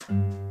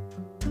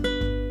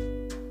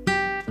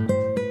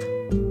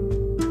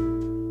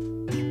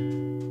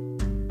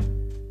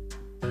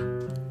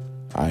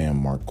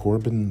Mark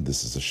Corbin.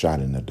 This is a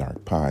Shot in the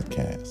Dark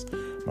podcast.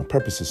 My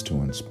purpose is to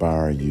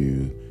inspire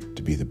you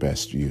to be the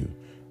best you.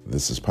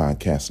 This is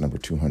podcast number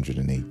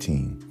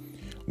 218.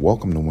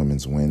 Welcome to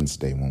Women's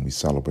Wednesday, when we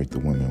celebrate the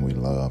women we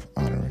love,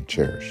 honor, and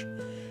cherish.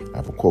 I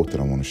have a quote that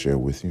I want to share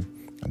with you.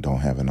 I don't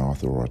have an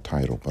author or a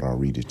title, but I'll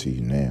read it to you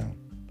now.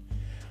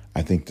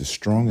 I think the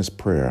strongest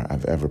prayer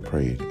I've ever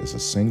prayed is a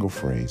single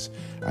phrase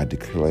I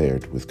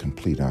declared with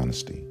complete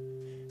honesty.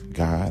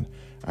 God,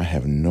 I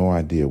have no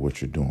idea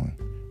what you're doing,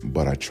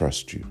 but I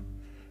trust you.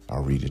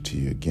 I'll read it to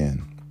you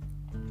again.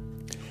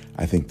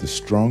 I think the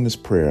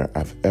strongest prayer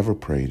I've ever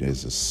prayed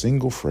is a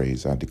single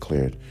phrase I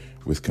declared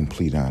with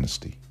complete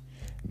honesty.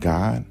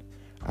 God,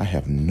 I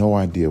have no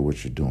idea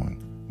what you're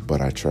doing,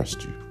 but I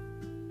trust you.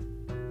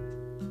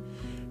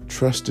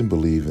 Trust and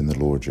believe in the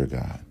Lord your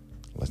God.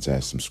 Let's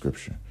add some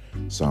scripture.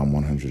 Psalm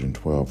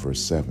 112,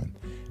 verse 7.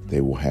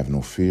 They will have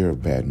no fear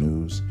of bad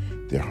news.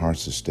 Their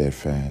hearts are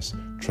steadfast,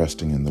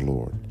 trusting in the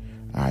Lord.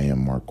 I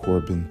am Mark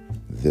Corbin.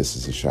 This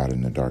is a Shot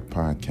in the Dark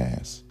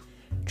podcast.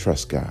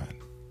 Trust God.